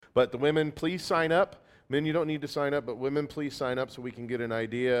But the women, please sign up. Men, you don't need to sign up, but women, please sign up so we can get an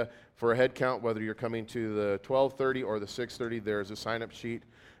idea for a head count, whether you're coming to the 12:30 or the 6:30. There's a sign-up sheet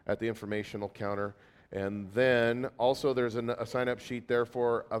at the informational counter. And then also there's a sign-up sheet there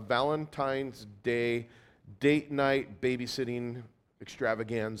for a Valentine's Day date night babysitting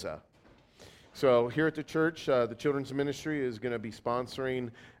extravaganza. So here at the church, the children's ministry is going to be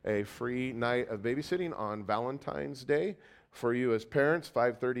sponsoring a free night of babysitting on Valentine's Day for you as parents,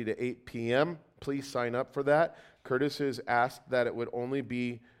 5:30 to 8 p.m. Please sign up for that. Curtis has asked that it would only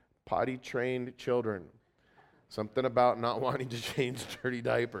be potty-trained children. Something about not wanting to change dirty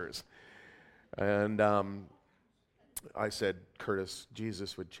diapers. And I said, Curtis,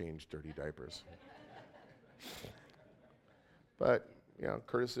 Jesus would change dirty diapers. But,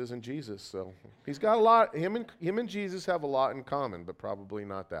 Curtis isn't Jesus, so he's got a lot. Him and Jesus have a lot in common, but probably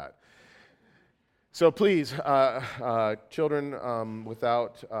not that. So please, children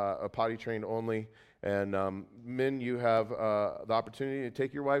without a potty trained only, and men, you have the opportunity to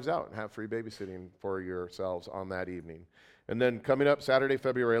take your wives out and have free babysitting for yourselves on that evening. And then coming up Saturday,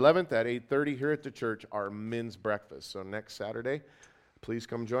 February 11th at 8:30 here at the church, our men's breakfast. So next Saturday, please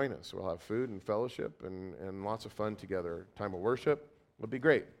come join us. We'll have food and fellowship and lots of fun together. Time of worship would be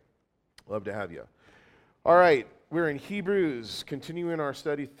great. Love to have you. All right, we're in Hebrews, continuing our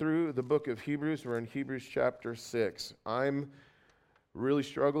study through the book of Hebrews. We're in Hebrews chapter 6. I'm really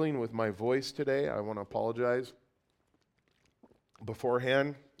struggling with my voice today. I want to apologize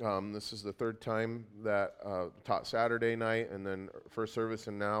beforehand. This is the third time that taught Saturday night and then first service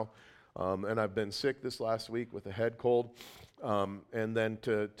and now. And I've been sick this last week with a head cold. And then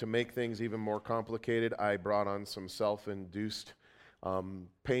to make things even more complicated, I brought on some self-induced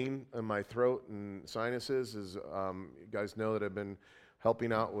pain in my throat and sinuses. You guys know that I've been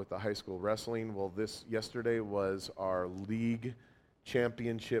helping out with the high school wrestling. Well, yesterday was our league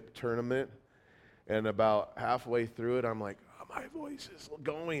championship tournament, and about halfway through it, I'm like, oh, my voice is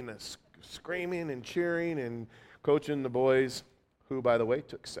going, screaming and cheering and coaching the boys, who, by the way,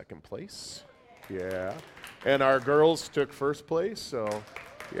 took second place. Yeah. And our girls took first place, so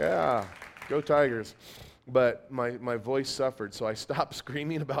yeah, go Tigers. But my voice suffered, so I stopped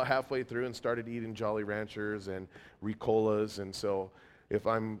screaming about halfway through and started eating Jolly Ranchers and Ricolas. And so if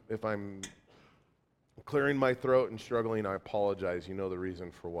I'm clearing my throat and struggling, I apologize. You know the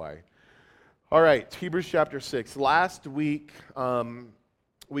reason for why. All right, Hebrews chapter 6. Last week,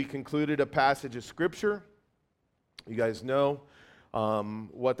 we concluded a passage of Scripture. You guys know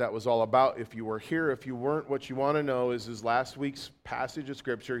what that was all about. If you were here, if you weren't, what you want to know is last week's passage of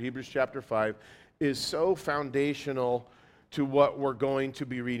Scripture, Hebrews chapter 5, is so foundational to what we're going to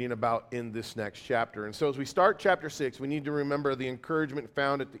be reading about in this next chapter. And so as we start chapter 6, we need to remember the encouragement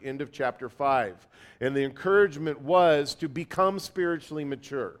found at the end of chapter 5. And the encouragement was to become spiritually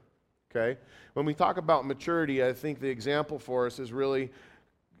mature. Okay? When we talk about maturity, I think the example for us is really,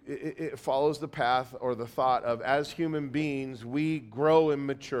 it follows the path or the thought of, as human beings, we grow and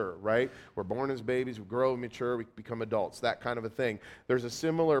mature, right? We're born as babies, we grow and mature, we become adults, that kind of a thing. There's a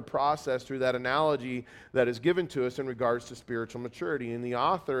similar process through that analogy that is given to us in regards to spiritual maturity. And the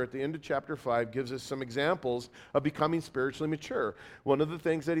author at the end of chapter 5 gives us some examples of becoming spiritually mature. One of the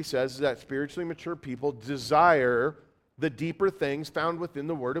things that he says is that spiritually mature people desire the deeper things found within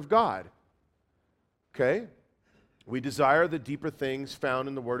the Word of God. Okay? We desire the deeper things found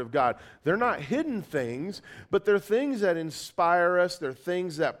in the Word of God. They're not hidden things, but they're things that inspire us. They're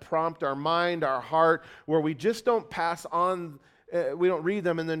things that prompt our mind, our heart, where we just don't pass on. We don't read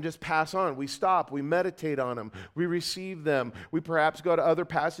them and then just pass on. We stop. We meditate on them. We receive them. We perhaps go to other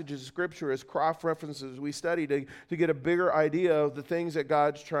passages of Scripture as cross-references we study to get a bigger idea of the things that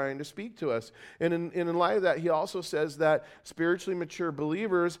God's trying to speak to us. And in light of that, he also says that spiritually mature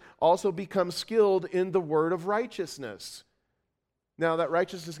believers also become skilled in the word of righteousness. Now, that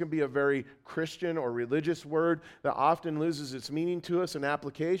righteousness can be a very Christian or religious word that often loses its meaning to us in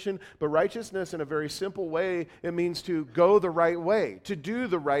application, but righteousness in a very simple way, it means to go the right way, to do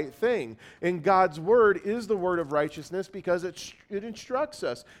the right thing. And God's word is the word of righteousness because it instructs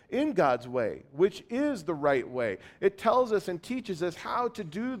us in God's way, which is the right way. It tells us and teaches us how to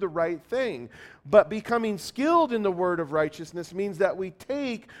do the right thing. But becoming skilled in the word of righteousness means that we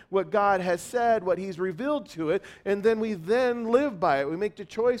take what God has said, what He's revealed to it, and then we then live by it. We make the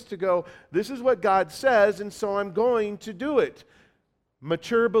choice to go, this is what God says, and so I'm going to do it.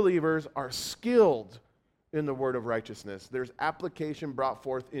 Mature believers are skilled in the word of righteousness. There's application brought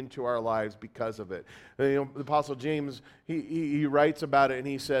forth into our lives because of it. The Apostle James, he writes about it, and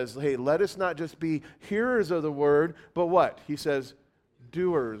he says, hey, let us not just be hearers of the word, but what? He says,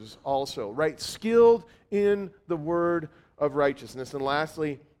 doers also, right? Skilled in the word of righteousness. And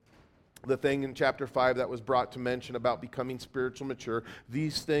lastly, the thing in chapter 5 that was brought to mention about becoming spiritual mature,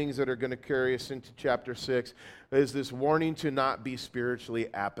 these things that are going to carry us into chapter 6, is this warning to not be spiritually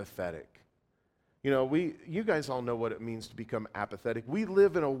apathetic. You guys all know what it means to become apathetic. We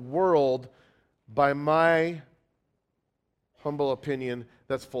live in a world, by my humble opinion,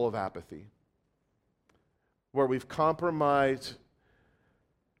 that's full of apathy, where we've compromised,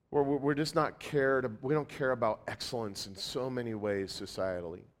 where we're just not we don't care about excellence in so many ways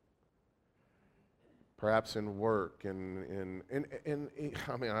societally. Perhaps in work and I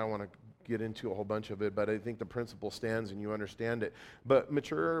mean, I don't want to get into a whole bunch of it, but I think the principle stands and you understand it. But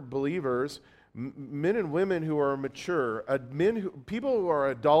mature believers, men and women who are mature, people who are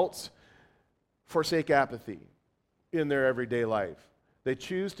adults, forsake apathy in their everyday life. They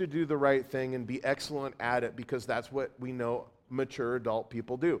choose to do the right thing and be excellent at it because that's what we know mature adult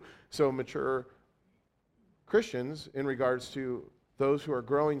people do. So mature Christians, in regards to those who are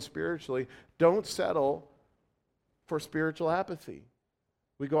growing spiritually, don't settle for spiritual apathy.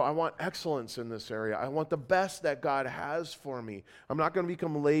 We go, I want excellence in this area. I want the best that God has for me. I'm not going to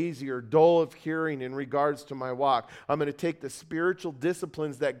become lazy or dull of hearing in regards to my walk. I'm going to take the spiritual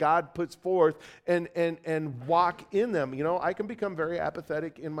disciplines that God puts forth and walk in them. I can become very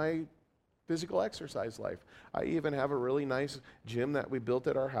apathetic in my physical exercise life. I even have a really nice gym that we built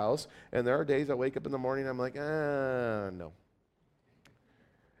at our house, and there are days I wake up in the morning, I'm like, no.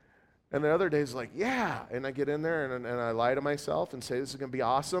 And the other days, like, yeah. And I get in there and I lie to myself and say, this is going to be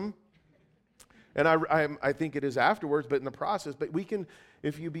awesome. And I think it is afterwards, but in the process. But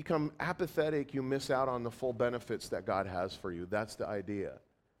if you become apathetic, you miss out on the full benefits that God has for you. That's the idea.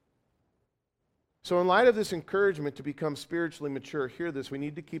 So in light of this encouragement to become spiritually mature, hear this, we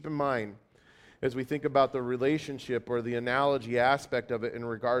need to keep in mind as we think about the relationship or the analogy aspect of it in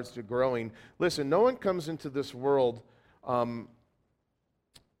regards to growing. Listen, no one comes into this world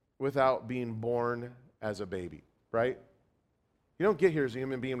without being born as a baby, right? You don't get here as a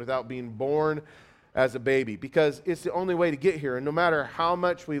human being without being born as a baby, because it's the only way to get here. And no matter how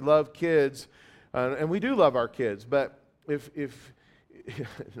much we love kids, and we do love our kids, but if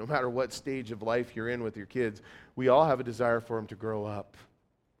no matter what stage of life you're in with your kids, we all have a desire for them to grow up,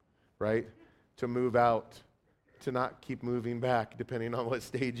 right? To move out, to not keep moving back, depending on what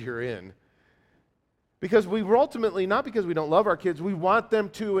stage you're in. Because we ultimately, not because we don't love our kids, we want them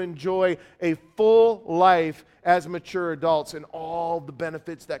to enjoy a full life as mature adults and all the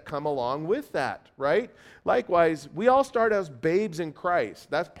benefits that come along with that, right? Likewise, we all start as babes in Christ.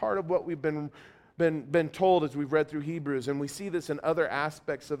 That's part of what we've been told as we've read through Hebrews, and we see this in other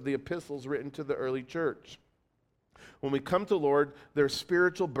aspects of the epistles written to the early church. When we come to the Lord, there's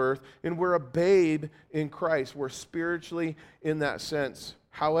spiritual birth, and we're a babe in Christ. We're spiritually in that sense.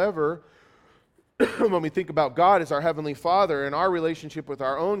 However, when we think about God as our Heavenly Father and our relationship with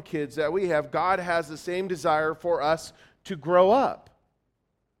our own kids that we have, God has the same desire for us to grow up.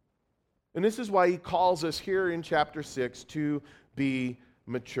 And this is why He calls us here in chapter 6 to be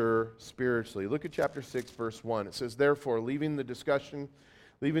mature spiritually. Look at chapter 6, verse 1. It says, therefore, leaving the discussion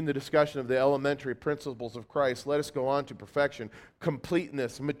of the elementary principles of Christ, let us go on to perfection,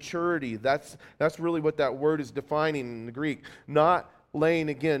 completeness, maturity. That's really what that word is defining in the Greek. Not laying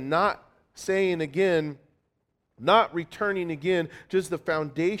again, not saying again, not returning again, just the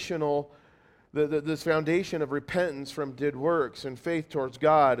foundational, this foundation of repentance from dead works and faith towards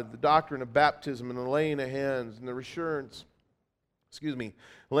God, and the doctrine of baptism and the laying of hands and the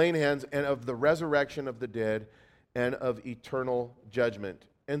laying hands, and of the resurrection of the dead and of eternal judgment.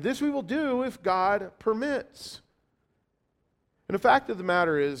 And this we will do if God permits. And the fact of the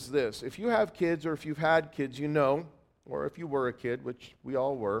matter is this: if you have kids, or if you've had kids, you know, or if you were a kid, which we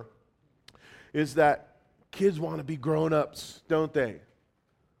all were, is that kids want to be grown-ups, don't they?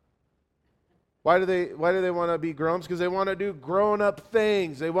 Why do they want to be grown-ups? Because they want to do grown-up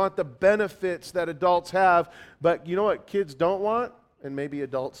things. They want the benefits that adults have. But you know what kids don't want? And maybe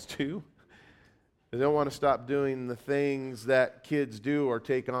adults too? They don't want to stop doing the things that kids do or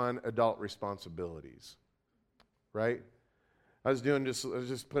take on adult responsibilities. Right? I was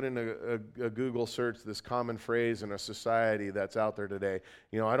just putting a Google search, this common phrase in a society that's out there today.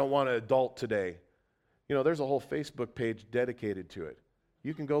 I don't want an adult today. There's a whole Facebook page dedicated to it.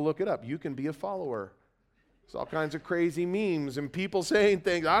 You can go look it up. You can be a follower. There's all kinds of crazy memes and people saying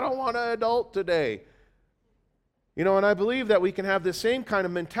things, I don't want an adult today. And I believe that we can have the same kind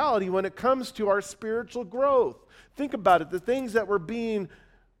of mentality when it comes to our spiritual growth. Think about it, the things that we're being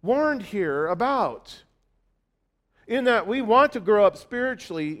warned here about. In that we want to grow up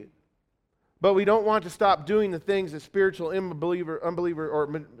spiritually, but we don't want to stop doing the things that spiritual things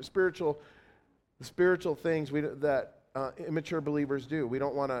that immature believers do. We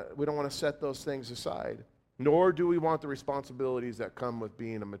don't want to set those things aside, nor do we want the responsibilities that come with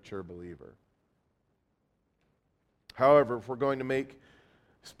being a mature believer. However, if we're going to make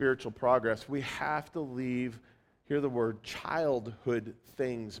spiritual progress, we have to leave, hear the word, childhood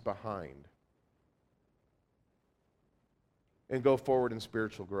things behind and go forward in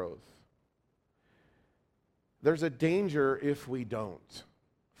spiritual growth. There's a danger if we don't,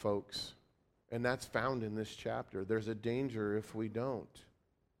 folks, and that's found in this chapter. There's a danger if we don't.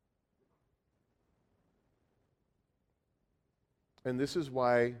 And this is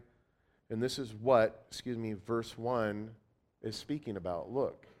why, and this is what, verse 1 is speaking about.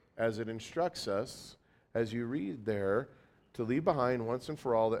 Look, as it instructs us, as you read there, to leave behind once and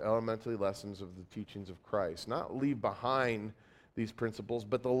for all the elementary lessons of the teachings of Christ. Not leave behind these principles,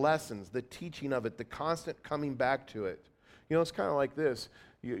 but the lessons, the teaching of it, the constant coming back to it. You know, it's kind of like this.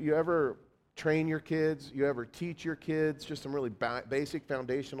 You ever train your kids? You ever teach your kids just some really basic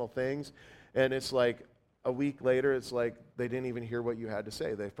foundational things? And it's like a week later, it's like they didn't even hear what you had to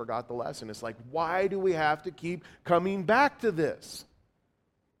say. They forgot the lesson. It's like, why do we have to keep coming back to this?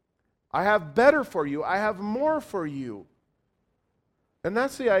 I have better for you. I have more for you. And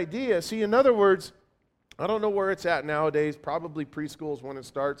that's the idea. See, in other words, I don't know where it's at nowadays. Probably preschool is when it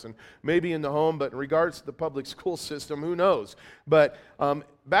starts, and maybe in the home, but in regards to the public school system, who knows? But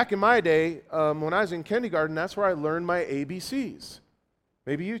back in my day, when I was in kindergarten, that's where I learned my ABCs.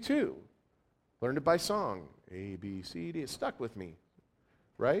 Maybe you too. Learned it by song. A, B, C, D. It stuck with me,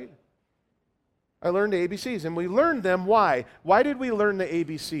 right? I learned the ABCs, and we learned them. Why? Why did we learn the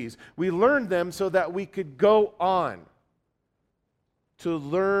ABCs? We learned them so that we could go on to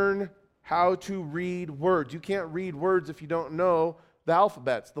learn how to read words. You can't read words if you don't know the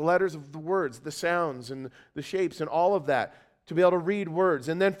alphabets, the letters of the words, the sounds and the shapes and all of that, to be able to read words.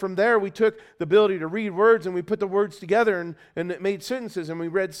 And then from there, we took the ability to read words and we put the words together and it made sentences, and we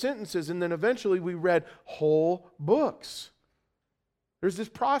read sentences, and then eventually we read whole books. There's this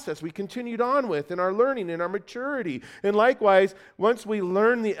process we continued on with in our learning, in our maturity. And likewise, once we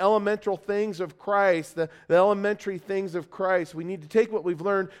learn the elemental things of Christ, the elementary things of Christ, we need to take what we've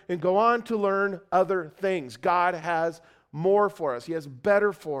learned and go on to learn other things. God has more for us. He has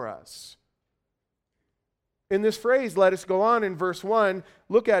better for us. In this phrase, let us go on, in verse 1,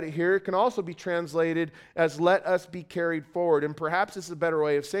 look at it here. It can also be translated as let us be carried forward. And perhaps this is a better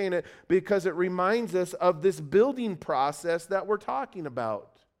way of saying it because it reminds us of this building process that we're talking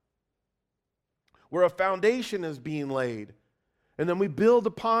about, where a foundation is being laid. And then we build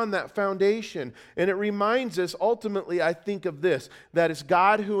upon that foundation. And it reminds us, ultimately, I think of this, that it's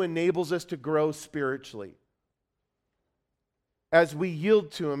God who enables us to grow spiritually. As we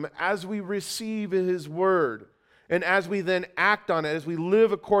yield to Him, as we receive His Word, and as we then act on it, as we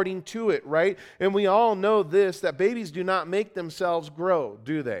live according to it, right? And we all know this, that babies do not make themselves grow,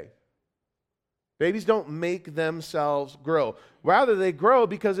 do they? Babies don't make themselves grow. Rather, they grow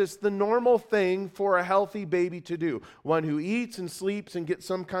because it's the normal thing for a healthy baby to do. One who eats and sleeps and gets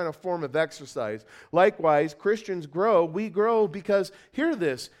some kind of form of exercise. Likewise, Christians grow. We grow because, hear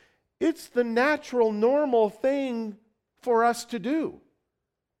this, it's the natural, normal thing for us to do.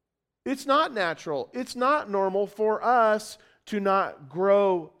 It's not natural. It's not normal for us to not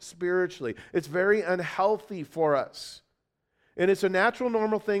grow spiritually. It's very unhealthy for us. And it's a natural,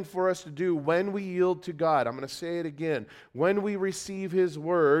 normal thing for us to do when we yield to God. I'm going to say it again. When we receive His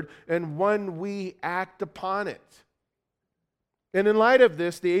Word and when we act upon it. And in light of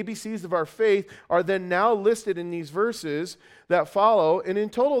this, the ABCs of our faith are then now listed in these verses that follow. And in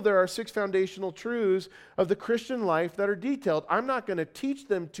total, there are 6 foundational truths of the Christian life that are detailed. I'm not going to teach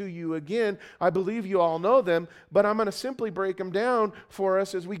them to you again. I believe you all know them, but I'm going to simply break them down for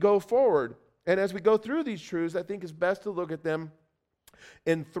us as we go forward. And as we go through these truths, I think it's best to look at them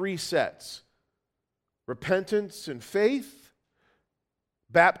in 3 sets. Repentance and faith,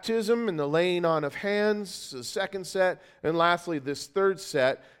 baptism and the laying on of hands, the second set, and lastly, this third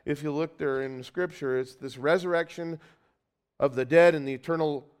set, if you look there in Scripture, it's this resurrection of the dead and the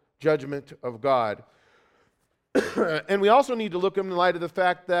eternal judgment of God. And we also need to look in light of the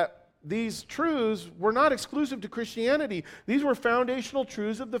fact that these truths were not exclusive to Christianity. These were foundational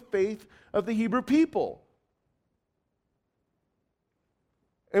truths of the faith of the Hebrew people.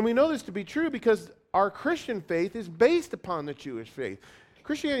 And we know this to be true because our Christian faith is based upon the Jewish faith.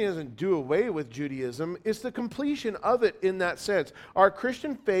 Christianity doesn't do away with Judaism. It's the completion of it in that sense. Our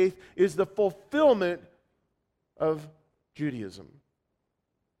Christian faith is the fulfillment of Judaism.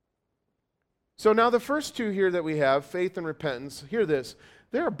 So now the first two here that we have, faith and repentance, hear this.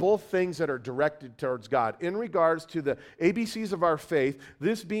 They are both things that are directed towards God. In regards to the ABCs of our faith,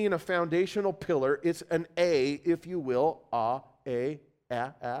 this being a foundational pillar, it's an A, if you will,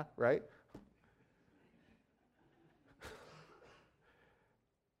 right?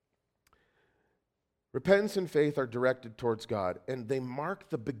 Repentance and faith are directed towards God, and they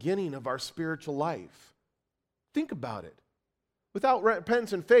mark the beginning of our spiritual life. Think about it. Without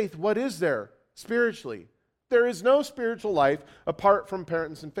repentance and faith, what is there spiritually? There is no spiritual life apart from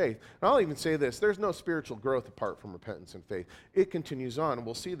repentance and faith. And I'll even say this, there's no spiritual growth apart from repentance and faith. It continues on, and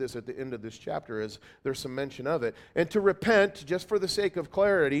we'll see this at the end of this chapter as there's some mention of it. And to repent, just for the sake of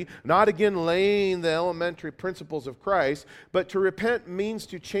clarity, not again laying the elementary principles of Christ, but to repent means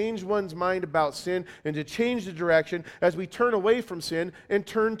to change one's mind about sin and to change the direction as we turn away from sin and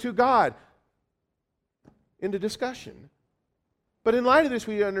turn to God. Into discussion. But in light of this,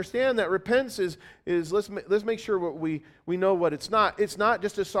 we understand that repentance is let's make sure we know what it's not. It's not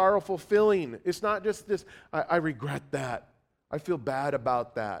just a sorrowful feeling. It's not just this, I regret that. I feel bad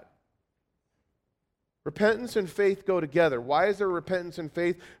about that. Repentance and faith go together. Why is there repentance and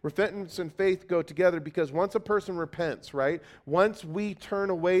faith? Repentance and faith go together because once a person repents, right? Once we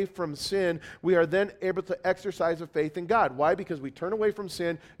turn away from sin, we are then able to exercise a faith in God. Why? Because we turn away from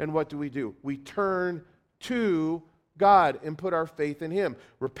sin, and what do? We turn to God and put our faith in Him.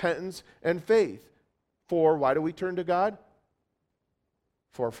 Repentance and faith. Why do we turn to God?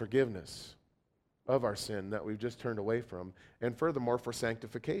 For forgiveness of our sin that we've just turned away from. And furthermore, for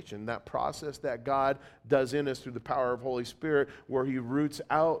sanctification. That process that God does in us through the power of Holy Spirit, where He roots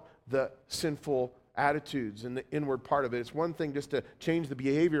out the sinful attitudes and the inward part of it. It's one thing just to change the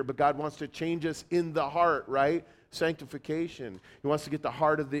behavior, but God wants to change us in the heart, right? Sanctification. He wants to get the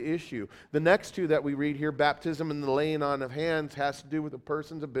heart of the issue. The next two that we read here, baptism and the laying on of hands, has to do with a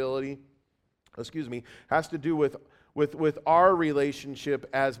person's ability, has to do with our relationship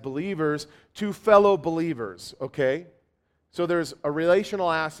as believers to fellow believers, okay? So there's a relational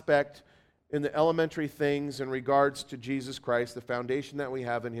aspect in the elementary things in regards to Jesus Christ, the foundation that we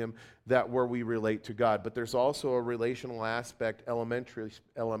have in Him, that where we relate to God. But there's also a relational aspect,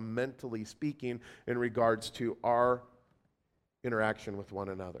 elementally speaking, in regards to our interaction with one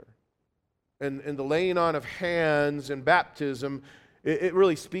another. And the laying on of hands and baptism, it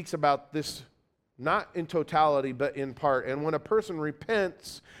really speaks about this, not in totality, but in part. And when a person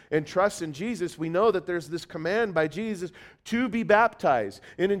repents and trusts in Jesus, we know that there's this command by Jesus to be baptized.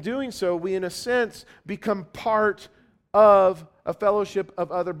 And in doing so, we, in a sense, become part of a fellowship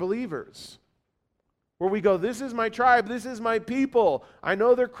of other believers. Where we go, this is my tribe, this is my people. I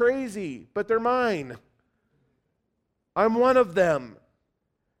know they're crazy, but they're mine. I'm one of them.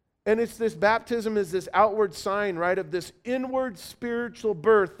 And it's this baptism is this outward sign, right, of this inward spiritual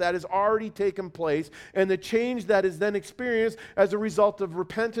birth that has already taken place and the change that is then experienced as a result of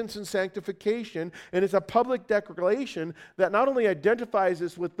repentance and sanctification. And it's a public declaration that not only identifies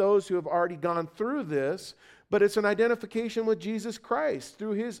us with those who have already gone through this, but it's an identification with Jesus Christ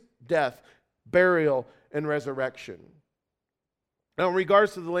through His death, burial, and resurrection. Now, in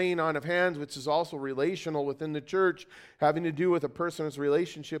regards to the laying on of hands, which is also relational within the church, having to do with a person's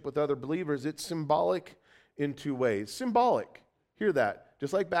relationship with other believers, it's symbolic in two ways. Symbolic. Hear that.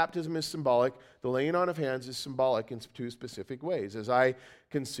 Just like baptism is symbolic, the laying on of hands is symbolic in two specific ways, as I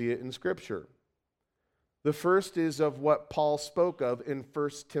can see it in Scripture. The first is of what Paul spoke of in 1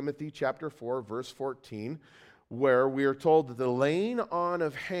 Timothy chapter 4, verse 14, where we are told that the laying on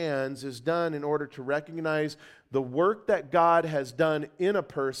of hands is done in order to recognize the work that God has done in a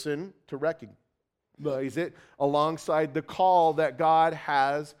person, to recognize it alongside the call that God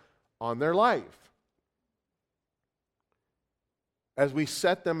has on their life. As we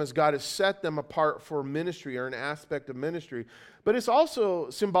set them, as God has set them apart for ministry or an aspect of ministry. But it's also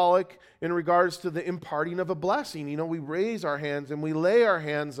symbolic in regards to the imparting of a blessing. You know, we raise our hands and we lay our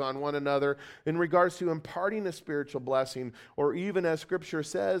hands on one another in regards to imparting a spiritual blessing, or even as Scripture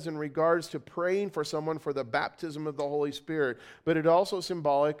says, in regards to praying for someone for the baptism of the Holy Spirit. But it's also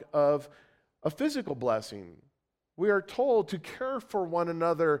symbolic of a physical blessing. We are told to care for one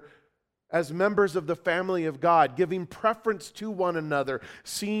another as members of the family of God, giving preference to one another,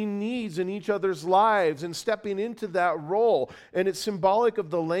 seeing needs in each other's lives and stepping into that role. And it's symbolic of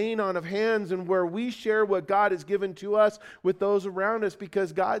the laying on of hands, and where we share what God has given to us with those around us,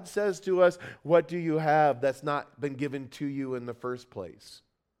 because God says to us, what do you have that's not been given to you in the first place?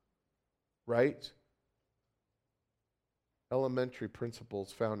 Right? Elementary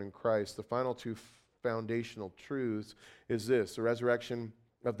principles found in Christ. The final two foundational truths is this: the resurrection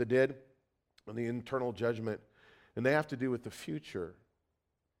of the dead and the eternal judgment. And they have to do with the future.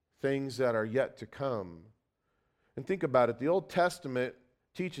 things that are yet to come. And think about it. The Old Testament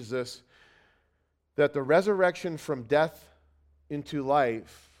teaches us that the resurrection from death into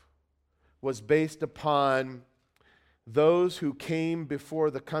life was based upon those who came before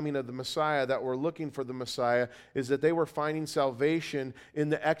the coming of the Messiah, that were looking for the Messiah, is that they were finding salvation in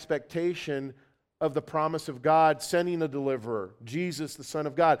the expectation of the promise of God sending a deliverer, Jesus, the Son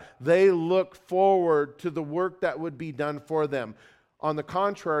of God. They looked forward to the work that would be done for them. On the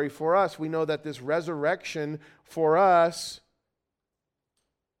contrary, for us, we know that this resurrection for us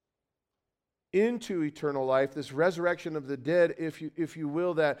into eternal life, this resurrection of the dead, if you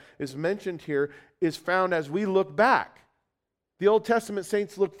will, that is mentioned here, is found as we look back. The Old Testament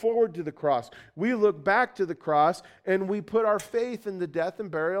saints look forward to the cross. We look back to the cross, and we put our faith in the death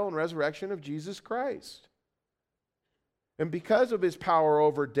and burial and resurrection of Jesus Christ. And because of his power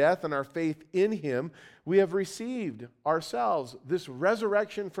over death and our faith in him, we have received ourselves this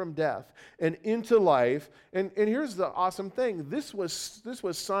resurrection from death and into life. And here's the awesome thing. This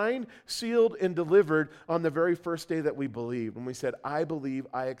was signed, sealed, and delivered on the very first day that we believed. When we said, I believe,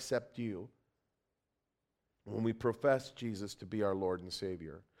 I accept you. When we profess Jesus to be our Lord and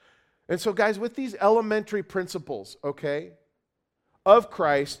Savior. And so, guys, with these elementary principles, okay, of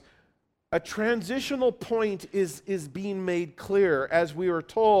Christ, a transitional point is being made clear as we are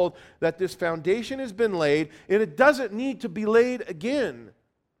told that this foundation has been laid and it doesn't need to be laid again.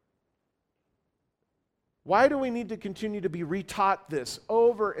 Why do we need to continue to be retaught this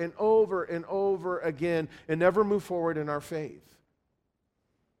over and over and over again and never move forward in our faith?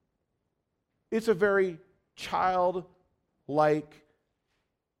 It's a very childlike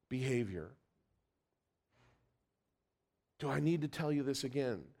behavior. Do I need to tell you this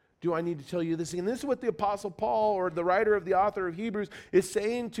again? Do I need to tell you this again? This is what the Apostle Paul, or the writer of the author of Hebrews, is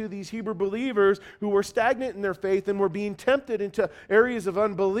saying to these Hebrew believers who were stagnant in their faith and were being tempted into areas of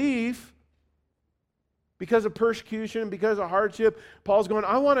unbelief because of persecution, because of hardship. Paul's going,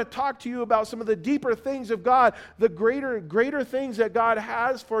 I want to talk to you about some of the deeper things of God, the greater things that God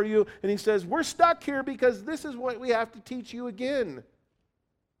has for you. And he says, we're stuck here because this is what we have to teach you again.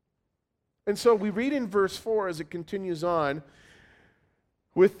 And so we read in verse 4 as it continues on,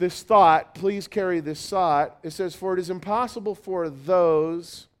 with this thought, please carry this thought. It says, for it is impossible for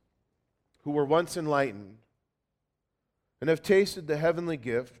those who were once enlightened and have tasted the heavenly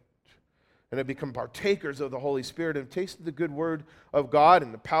gift and have become partakers of the Holy Spirit and have tasted the good word of God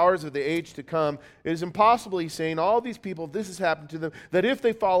and the powers of the age to come. It is impossible, he's saying, all these people, this has happened to them, that if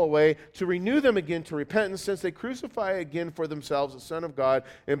they fall away, to renew them again to repentance, since they crucify again for themselves the Son of God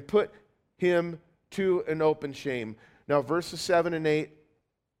and put him to an open shame. Now, verses 7 and 8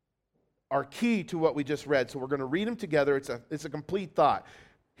 are key to what we just read. So we're going to read them together. It's a complete thought.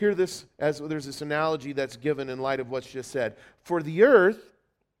 Hear this as there's this analogy that's given in light of what's just said. For the earth,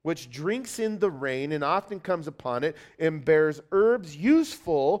 which drinks in the rain and often comes upon it, and bears herbs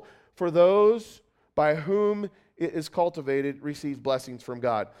useful for those by whom it is cultivated, receives blessings from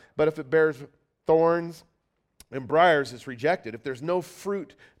God. But if it bears thorns and briars, it's rejected. If there's no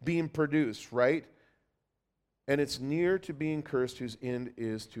fruit being produced, right? And it's near to being cursed, whose end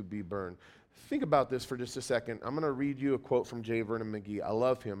is to be burned. Think about this for just a second. I'm going to read you a quote from J. Vernon McGee. I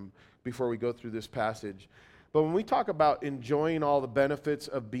love him before we go through this passage. But when we talk about enjoying all the benefits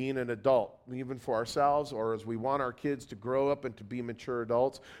of being an adult, even for ourselves or as we want our kids to grow up and to be mature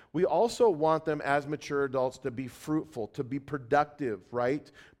adults, we also want them as mature adults to be fruitful, to be productive, right?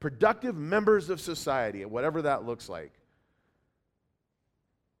 Productive members of society, whatever that looks like.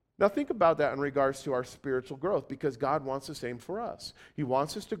 Now think about that in regards to our spiritual growth, because God wants the same for us. He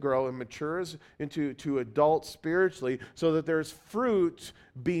wants us to grow and mature into adults spiritually so that there's fruit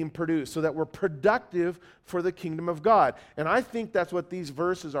being produced, so that we're productive for the kingdom of God. And I think that's what these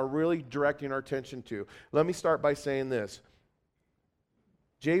verses are really directing our attention to. Let me start by saying this.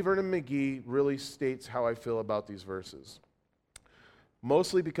 J. Vernon McGee really states how I feel about these verses.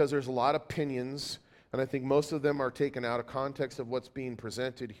 Mostly because there's a lot of opinions, and I think most of them are taken out of context of what's being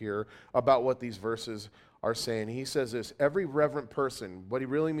presented here about what these verses are saying. He says this, every reverent person, what he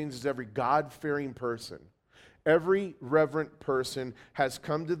really means is every God-fearing person, every reverent person has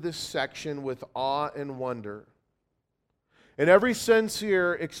come to this section with awe and wonder. And every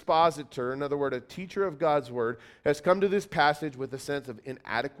sincere expositor, in other words, a teacher of God's word, has come to this passage with a sense of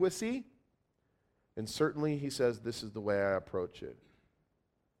inadequacy. And certainly, he says, this is the way I approach it.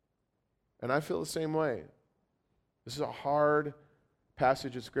 And I feel the same way. This is a hard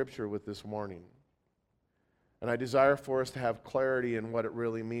passage of Scripture with this warning. And I desire for us to have clarity in what it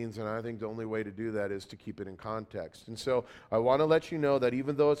really means, and I think the only way to do that is to keep it in context. And so I want to let you know that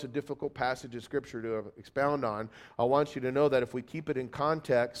even though it's a difficult passage of Scripture to expound on, I want you to know that if we keep it in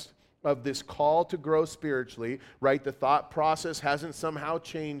context of this call to grow spiritually, right, the thought process hasn't somehow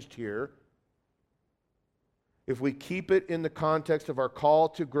changed here. If we keep it in the context of our call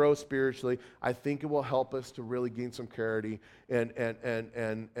to grow spiritually, I think it will help us to really gain some clarity and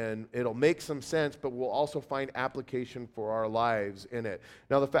it'll make some sense, but we'll also find application for our lives in it.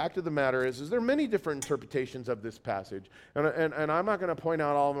 Now, the fact of the matter is there are many different interpretations of this passage, and I'm not going to point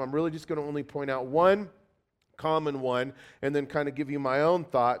out all of them. I'm really just going to only point out one common one and then kind of give you my own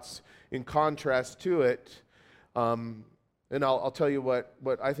thoughts in contrast to it. And I'll tell you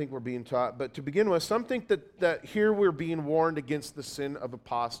what I think we're being taught. But to begin with, some think that here we're being warned against the sin of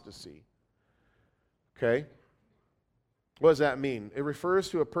apostasy. Okay? What does that mean? It refers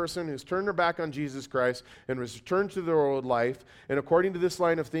to a person who's turned their back on Jesus Christ and has returned to their old life. And according to this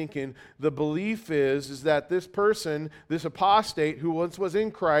line of thinking, the belief is that this person, this apostate who once was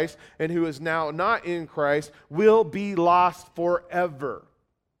in Christ and who is now not in Christ, will be lost forever.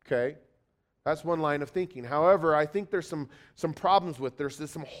 Okay? That's one line of thinking. However, I think there's some problems with there's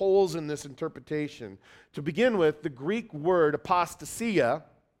some holes in this interpretation. To begin with, the Greek word apostasia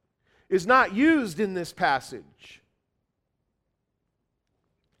is not used in this passage.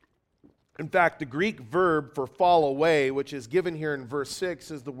 In fact, the Greek verb for fall away, which is given here in verse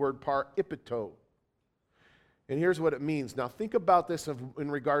 6, is the word paripito. And here's what it means. Now think about this in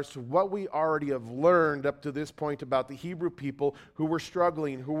regards to what we already have learned up to this point about the Hebrew people who were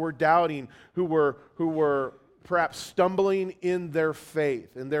struggling, who were doubting, who were perhaps stumbling in their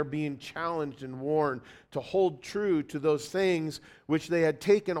faith, and they're being challenged and warned to hold true to those things which they had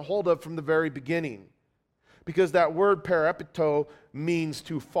taken hold of from the very beginning. Because that word parapito means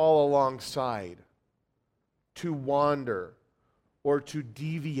to fall alongside, to wander, or to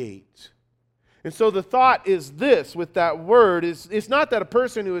deviate. And so the thought is this with that word, it's not that a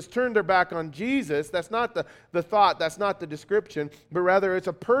person who has turned their back on Jesus, that's not the thought, that's not the description, but rather it's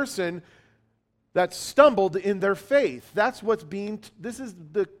a person that stumbled in their faith. That's what's this is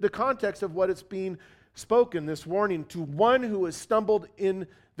the context of what it's being spoken, this warning, to one who has stumbled in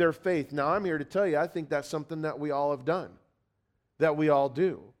their faith. Now I'm here to tell you, I think that's something that we all have done, that we all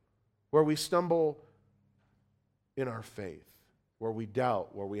do, where we stumble in our faith, where we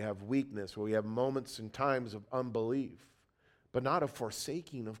doubt, where we have weakness, where we have moments and times of unbelief, but not a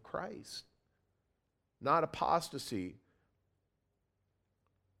forsaking of Christ, not apostasy.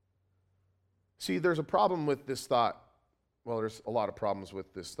 See, there's a problem with this thought. Well, there's a lot of problems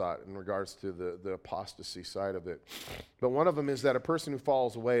with this thought in regards to the apostasy side of it. But one of them is that a person who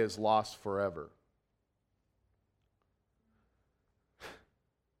falls away is lost forever.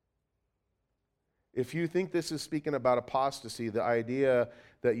 If you think this is speaking about apostasy, the idea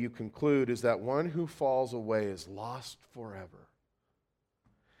that you conclude is that one who falls away is lost forever.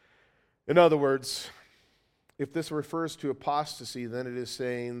 In other words, if this refers to apostasy, then it is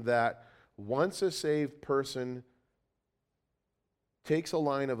saying that once a saved person takes a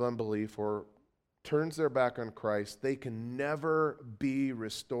line of unbelief or turns their back on Christ, they can never be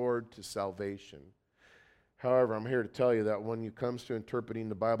restored to salvation. However, I'm here to tell you that when it comes to interpreting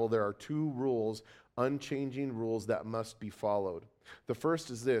the Bible, there are two rules, unchanging rules that must be followed. The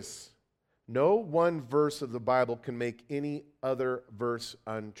first is this: no one verse of the Bible can make any other verse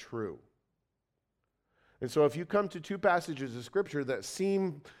untrue. And so if you come to two passages of Scripture that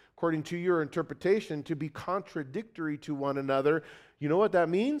seem, according to your interpretation, to be contradictory to one another, you know what that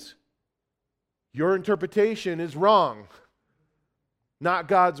means? Your interpretation is wrong, not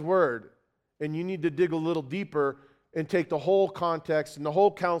God's Word. And you need to dig a little deeper and take the whole context and the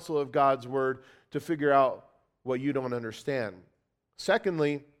whole counsel of God's Word to figure out what you don't understand.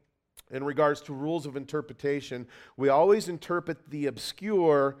 Secondly, in regards to rules of interpretation, we always interpret the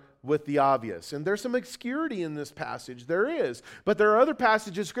obscure with the obvious. And there's some obscurity in this passage. There is. But there are other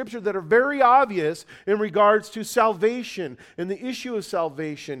passages of Scripture that are very obvious in regards to salvation and the issue of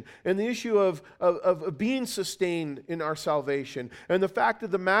salvation and the issue of being sustained in our salvation. And the fact of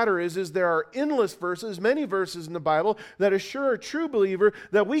the matter is there are endless verses, many verses in the Bible that assure a true believer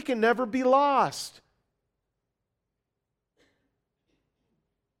that we can never be lost.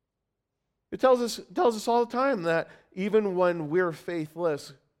 It tells us all the time that even when we're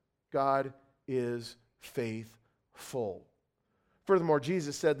faithless, God is faithful. Furthermore,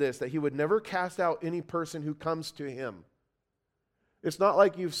 Jesus said this, that he would never cast out any person who comes to him. It's not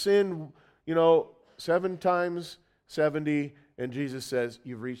like you've sinned, 7 times 70, and Jesus says,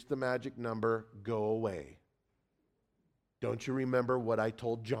 you've reached the magic number, go away. Don't you remember what I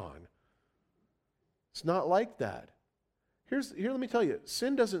told John? It's not like that. Here, let me tell you,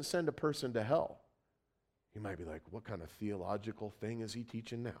 sin doesn't send a person to hell. You might be like, what kind of theological thing is he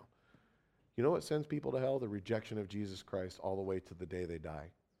teaching now? You know what sends people to hell? The rejection of Jesus Christ all the way to the day they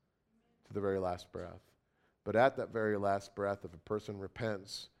die, to the very last breath. But at that very last breath, if a person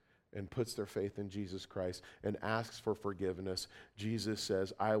repents and puts their faith in Jesus Christ and asks for forgiveness, Jesus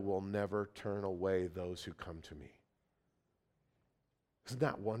says, I will never turn away those who come to me. Isn't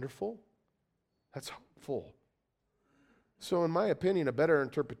that wonderful? That's hopeful. So in my opinion, a better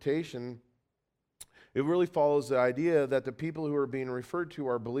interpretation, it really follows the idea that the people who are being referred to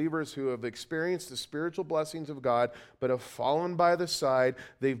are believers who have experienced the spiritual blessings of God, but have fallen by the side,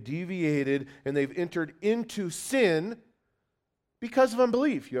 they've deviated, and they've entered into sin because of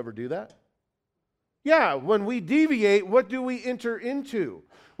unbelief. You ever do that? Yeah, when we deviate, what do we enter into?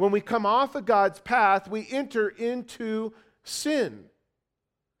 When we come off of God's path, we enter into sin.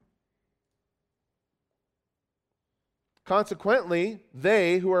 Consequently,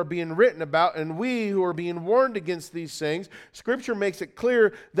 they who are being written about and we who are being warned against these things, Scripture makes it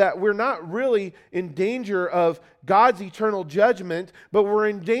clear that we're not really in danger of God's eternal judgment, but we're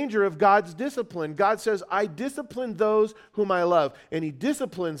in danger of God's discipline. God says, I discipline those whom I love. And He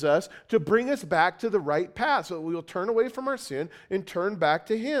disciplines us to bring us back to the right path so that we will turn away from our sin and turn back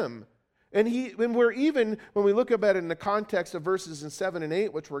to Him. And we're even, when we look at it in the context of verses in 7 and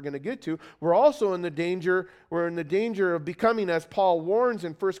 8, which we're going to get to, we're also in the danger of becoming, as Paul warns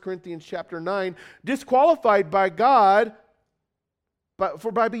in 1 Corinthians chapter 9, disqualified by God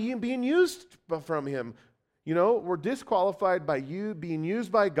by being used from Him. You know, we're disqualified by being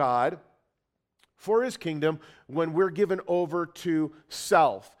used by God for His kingdom when we're given over to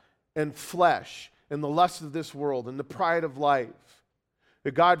self and flesh and the lust of this world and the pride of life.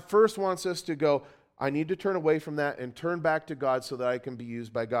 That God first wants us to go, I need to turn away from that and turn back to God so that I can be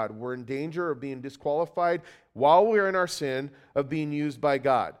used by God. We're in danger of being disqualified while we're in our sin of being used by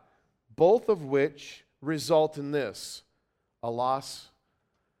God. Both of which result in this, a loss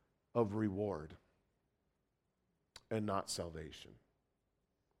of reward and not salvation.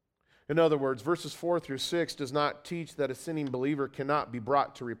 In other words, verses 4 through 6 does not teach that a sinning believer cannot be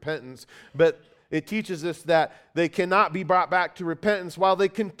brought to repentance, but it teaches us that they cannot be brought back to repentance while they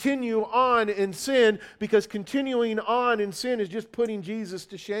continue on in sin, because continuing on in sin is just putting Jesus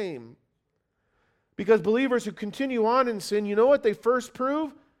to shame. Because believers who continue on in sin, you know what they first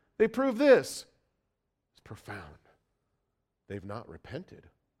prove? They prove this. It's profound. They've not repented.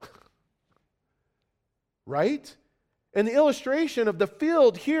 Right? And the illustration of the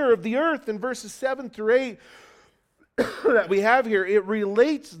field here of the earth in verses 7 through 8 that we have here, it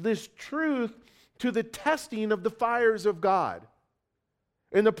relates this truth to the testing of the fires of God.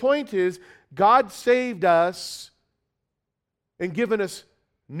 And the point is, God saved us and given us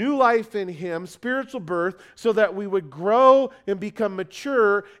new life in Him, spiritual birth, so that we would grow and become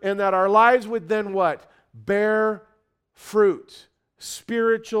mature, and that our lives would then what? Bear fruit,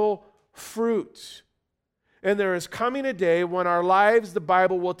 spiritual fruit. And there is coming a day when our lives, the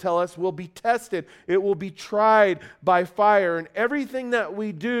Bible will tell us, will be tested. It will be tried by fire, and everything that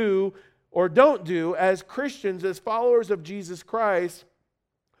we do or don't do as Christians, as followers of Jesus Christ,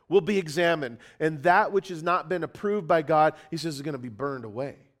 will be examined. And that which has not been approved by God, He says, is going to be burned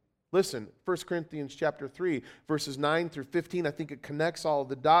away. Listen, 1 Corinthians chapter 3, verses 9 through 15, I think it connects all of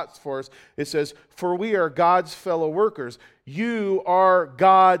the dots for us. It says, for we are God's fellow workers. You are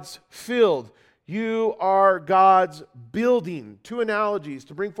God's field. You are God's building. Two analogies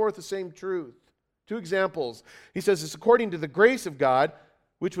to bring forth the same truth. Two examples. He says, it's according to the grace of God,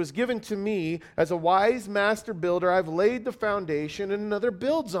 which was given to me as a wise master builder. I've laid the foundation and another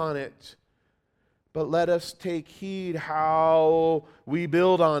builds on it. But let us take heed how we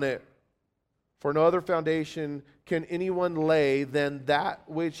build on it. For no other foundation can anyone lay than that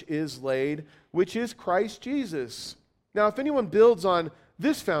which is laid, which is Christ Jesus. Now, if anyone builds on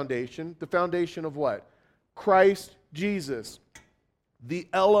this foundation, the foundation of what? Christ Jesus. The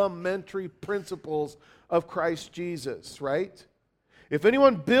elementary principles of Christ Jesus, right? If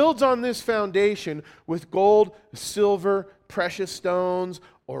anyone builds on this foundation with gold, silver, precious stones,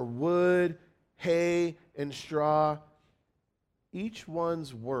 or wood, hay, and straw, each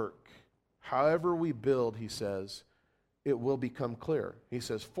one's work, however we build, he says, it will become clear. He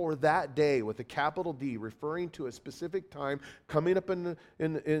says, for that day, with a capital D, referring to a specific time coming up in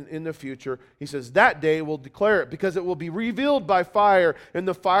the future, he says, that day will declare it, because it will be revealed by fire, and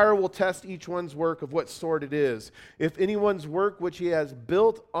the fire will test each one's work of what sort it is. If anyone's work which he has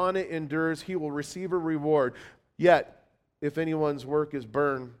built on it endures, he will receive a reward. Yet, if anyone's work is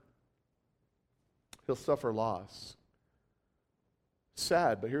burned, he'll suffer loss.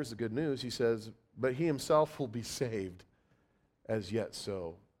 Sad, but here's the good news. He says, but he himself will be saved as yet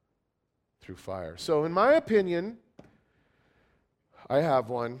so through fire. So in my opinion, I have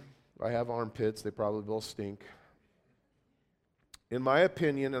one. I have armpits. They probably will stink. In my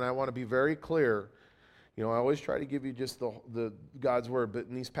opinion, and I want to be very clear, I always try to give you just the God's word, but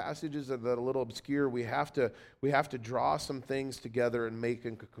in these passages that are a little obscure, we have to draw some things together and make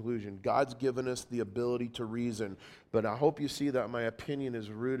a conclusion. God's given us the ability to reason, but I hope you see that my opinion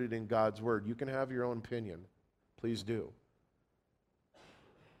is rooted in God's word. You can have your own opinion. Please do.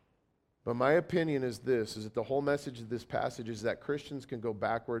 But my opinion is this, is that the whole message of this passage is that Christians can go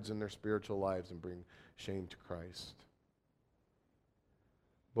backwards in their spiritual lives and bring shame to Christ.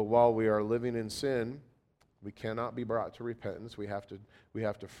 But while we are living in sin, we cannot be brought to repentance. We have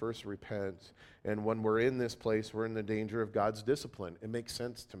to first repent. And when we're in this place, we're in the danger of God's discipline. It makes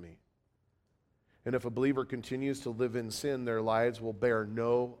sense to me. And if a believer continues to live in sin, their lives will bear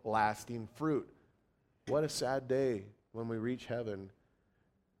no lasting fruit. What a sad day when we reach heaven.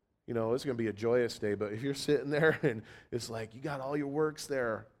 It's going to be a joyous day, but if you're sitting there and it's like you got all your works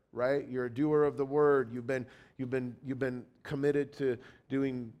there, right? You're a doer of the word. You've been committed to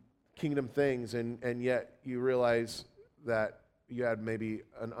doing kingdom things, and yet you realize that you had maybe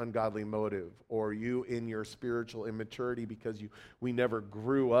an ungodly motive, or you in your spiritual immaturity because we never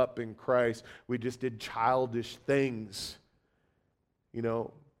grew up in Christ. We just did childish things.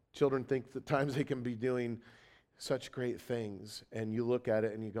 Children think the times they can be doing such great things, and you look at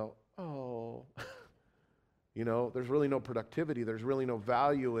it and you go, oh. There's really no productivity. There's really no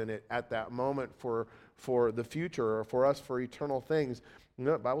value in it at that moment for the future or for us for eternal things.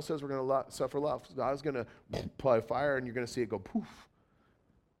 The Bible says we're going to suffer loss. God's going to apply fire and you're going to see it go poof.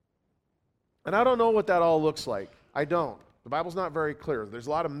 And I don't know what that all looks like. I don't. The Bible's not very clear. There's a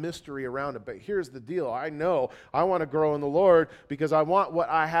lot of mystery around it, but here's the deal. I know I want to grow in the Lord because I want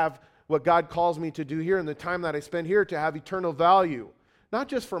what God calls me to do here and the time that I spend here to have eternal value. Not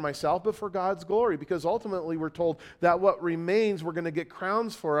just for myself, but for God's glory. Because ultimately we're told that what remains, we're going to get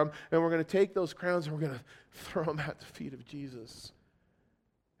crowns for them. And we're going to take those crowns and we're going to throw them at the feet of Jesus.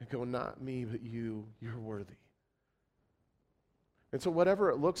 And go, not me, but you. You're worthy. And so whatever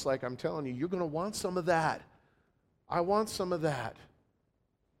it looks like, I'm telling you, you're going to want some of that. I want some of that.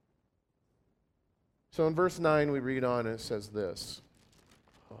 So in verse 9, we read on and it says this.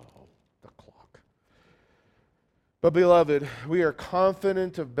 But beloved, we are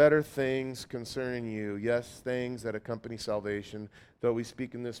confident of better things concerning you. Yes, things that accompany salvation, though we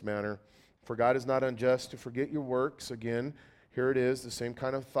speak in this manner. For God is not unjust to forget your works. Again, here it is, the same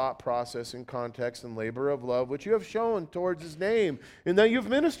kind of thought process and context and labor of love, which you have shown towards his name, in that you've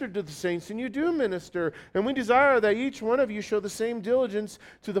ministered to the saints, and you do minister. And we desire that each one of you show the same diligence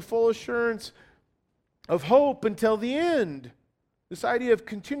to the full assurance of hope until the end. This idea of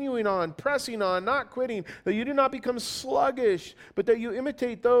continuing on, pressing on, not quitting, that you do not become sluggish, but that you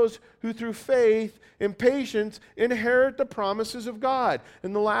imitate those who through faith and patience inherit the promises of God.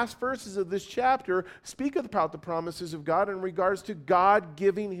 And the last verses of this chapter speak about the promises of God in regards to God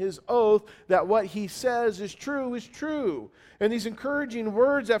giving his oath that what he says is true is true. And these encouraging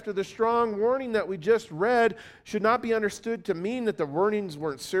words after the strong warning that we just read should not be understood to mean that the warnings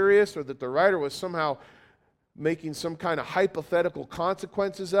weren't serious or that the writer was somehow making some kind of hypothetical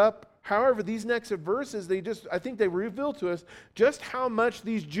consequences up. However, these next verses, I think they reveal to us just how much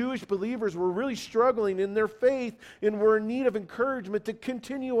these Jewish believers were really struggling in their faith and were in need of encouragement to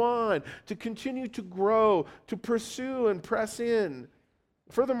continue on, to continue to grow, to pursue and press in.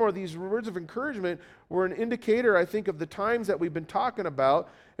 Furthermore, these words of encouragement were an indicator, I think, of the times that we've been talking about,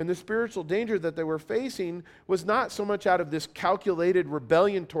 and the spiritual danger that they were facing was not so much out of this calculated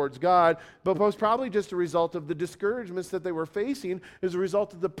rebellion towards God, but was probably just a result of the discouragements that they were facing as a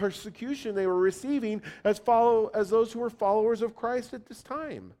result of the persecution they were receiving as those who were followers of Christ at this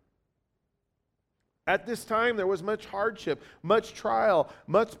time. At this time, there was much hardship, much trial,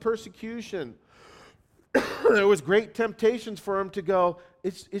 much persecution. There was great temptations for him to go,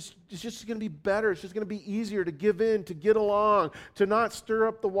 it's just going to be better. It's just going to be easier to give in, to get along, to not stir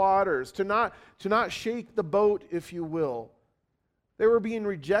up the waters, to not shake the boat, if you will. They were being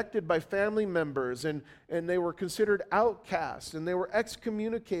rejected by family members, and they were considered outcasts, and they were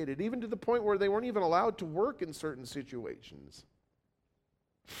excommunicated, even to the point where they weren't even allowed to work in certain situations.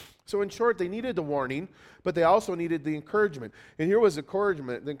 So in short, they needed the warning, but they also needed the encouragement. And here was the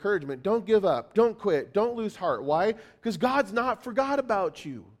encouragement. Don't give up. Don't quit. Don't lose heart. Why? Because God's not forgot about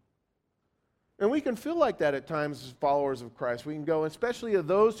you. And we can feel like that at times as followers of Christ. We can go, especially of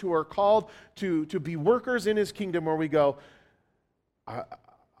those who are called to be workers in his kingdom, where we go, I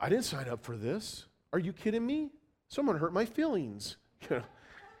didn't sign up for this. Are you kidding me? Someone hurt my feelings.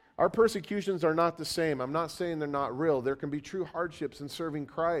 Our persecutions are not the same. I'm not saying they're not real. There can be true hardships in serving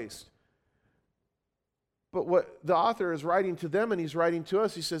Christ. But what the author is writing to them and he's writing to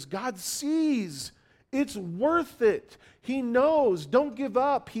us, he says, God sees. It's worth it. He knows. Don't give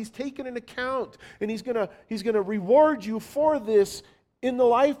up. He's taken an account, and he's gonna reward you for this in the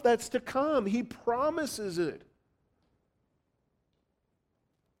life that's to come. He promises it.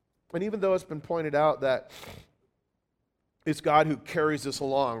 And even though it's been pointed out that it's God who carries us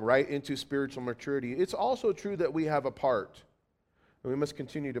along, right, into spiritual maturity, it's also true that we have a part. And we must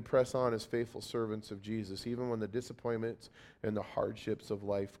continue to press on as faithful servants of Jesus, even when the disappointments and the hardships of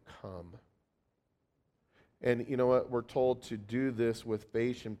life come. And you know what? We're told to do this with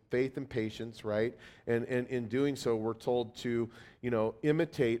faith and patience, right? And in doing so, we're told to,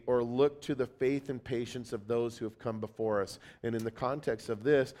 imitate or look to the faith and patience of those who have come before us. And in the context of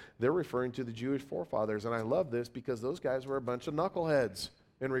this, they're referring to the Jewish forefathers. And I love this because those guys were a bunch of knuckleheads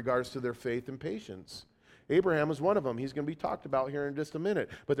in regards to their faith and patience. Abraham was one of them. He's going to be talked about here in just a minute.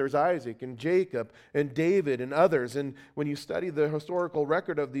 But there's Isaac and Jacob and David and others. And when you study the historical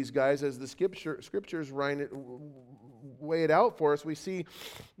record of these guys, as the scriptures weigh it out for us, we see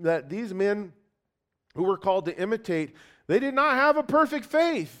that these men who were called to imitate, they did not have a perfect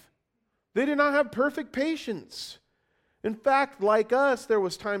faith. They did not have perfect patience. In fact, like us, there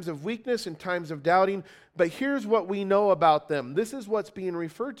was times of weakness and times of doubting, but here's what we know about them. This is what's being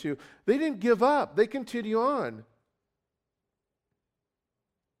referred to. They didn't give up. They continue on.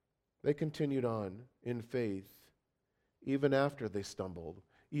 They continued on in faith, even after they stumbled,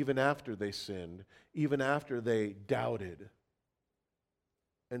 even after they sinned, even after they doubted.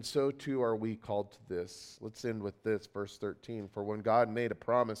 And so too are we called to this. Let's end with this, verse 13. For when God made a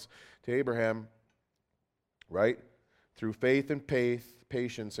promise to Abraham, right, through faith and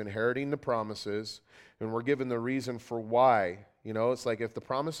patience, inheriting the promises, and we're given the reason for why. It's like if the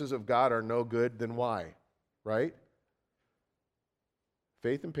promises of God are no good, then why? Right?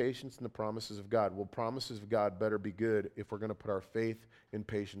 Faith and patience in the promises of God. Well, promises of God better be good if we're going to put our faith and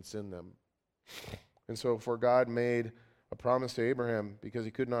patience in them. And so for God made a promise to Abraham because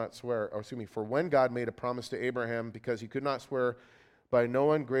he could not swear, for when God made a promise to Abraham because he could not swear by no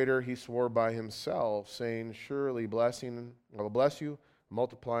one greater, he swore by himself, saying, surely blessing, I will bless you,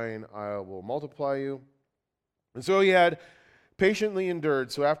 multiplying, I will multiply you. And so he had patiently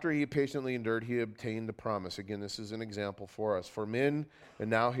endured. So after he patiently endured, he obtained the promise. Again, this is an example for us. For men, and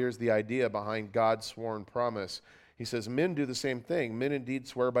now here's the idea behind God's sworn promise. He says, men do the same thing. Men indeed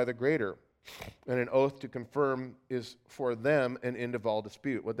swear by the greater. And an oath to confirm is for them an end of all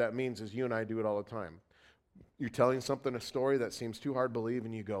dispute. What that means is you and I do it all the time. You're telling something, a story that seems too hard to believe,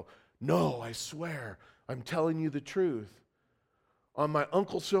 and you go, no, I swear, I'm telling you the truth. On my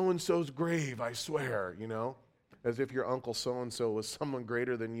Uncle so-and-so's grave, I swear, as if your Uncle so-and-so was someone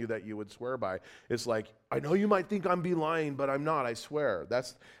greater than you that you would swear by. It's like, I know you might think I'm be lying, but I'm not, I swear.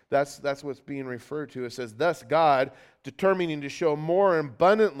 That's what's being referred to. It says, thus God, determining to show more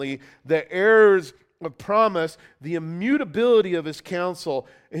abundantly the heirs of promise, the immutability of his counsel,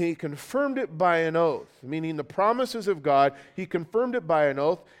 and he confirmed it by an oath, meaning the promises of God, he confirmed it by an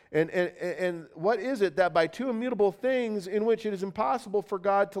oath. And what is it? That by two immutable things in which it is impossible for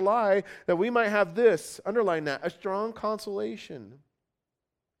God to lie, that we might have this, underline that, a strong consolation,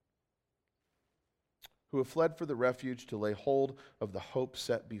 who have fled for the refuge to lay hold of the hope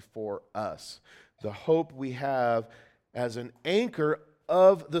set before us. The hope we have as an anchor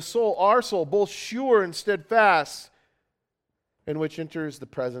of the soul, our soul, both sure and steadfast, in which enters the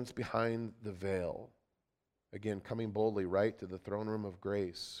presence behind the veil. Again, coming boldly right to the throne room of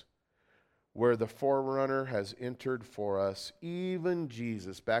grace, where the forerunner has entered for us, even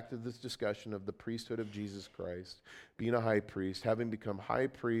Jesus. Back to this discussion of the priesthood of Jesus Christ, being a high priest, having become high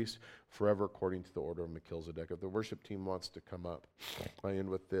priest forever according to the order of Melchizedek. If the worship team wants to come up, I end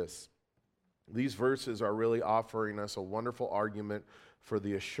with this. These verses are really offering us a wonderful argument for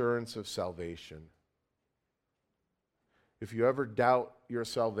the assurance of salvation. If you ever doubt your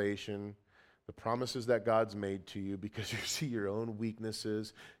salvation, the promises that God's made to you, because you see your own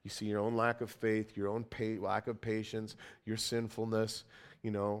weaknesses, you see your own lack of faith, your own lack of patience, your sinfulness,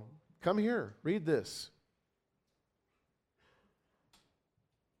 come here, read this.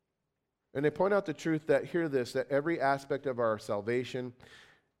 And they point out the truth that, hear this, that every aspect of our salvation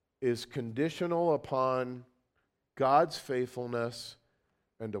is conditional upon God's faithfulness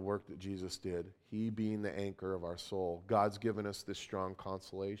and the work that Jesus did, he being the anchor of our soul. God's given us this strong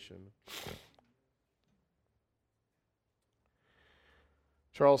consolation.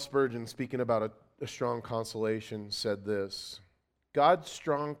 Charles Spurgeon, speaking about a strong consolation, said this: God's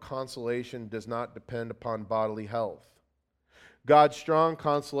strong consolation does not depend upon bodily health, God's strong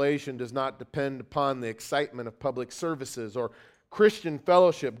consolation does not depend upon the excitement of public services or Christian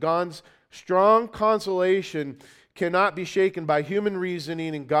fellowship. God's strong consolation cannot be shaken by human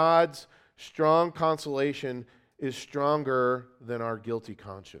reasoning, and God's strong consolation is stronger than our guilty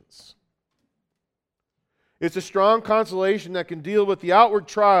conscience. It's a strong consolation that can deal with the outward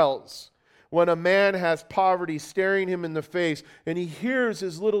trials when a man has poverty staring him in the face and he hears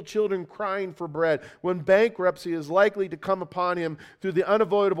his little children crying for bread, when bankruptcy is likely to come upon him through the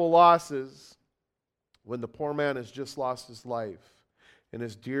unavoidable losses, when the poor man has just lost his life and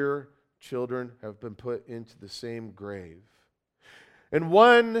his dear children have been put into the same grave. And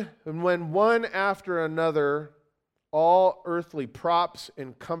when one after another, all earthly props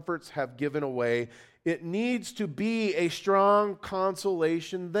and comforts have given away, it needs to be a strong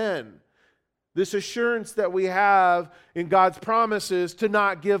consolation then. This assurance that we have in God's promises to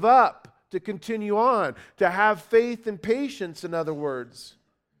not give up, to continue on, to have faith and patience, in other words.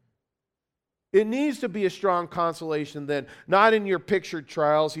 It needs to be a strong consolation then, not in your pictured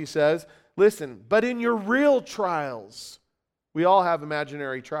trials, he says. Listen, but in your real trials. We all have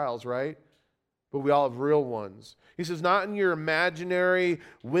imaginary trials, right? But we all have real ones. He says, not in your imaginary,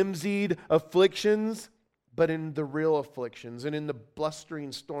 whimsied afflictions, but in the real afflictions and in the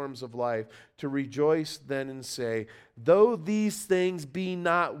blustering storms of life, to rejoice then and say, though these things be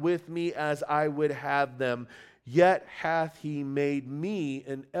not with me as I would have them, yet hath he made me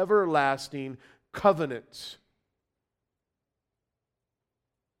an everlasting covenant,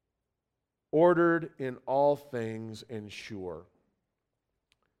 ordered in all things and sure.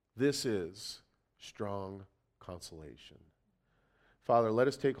 This is strong consolation. Father, let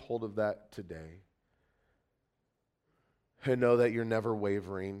us take hold of that today and know that you're never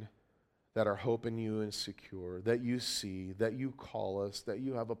wavering, that our hope in you is secure, that you see, that you call us, that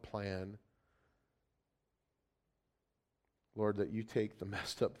you have a plan. Lord, that you take the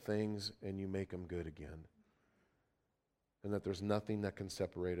messed up things and you make them good again. And that there's nothing that can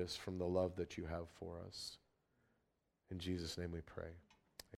separate us from the love that you have for us. In Jesus' name we pray.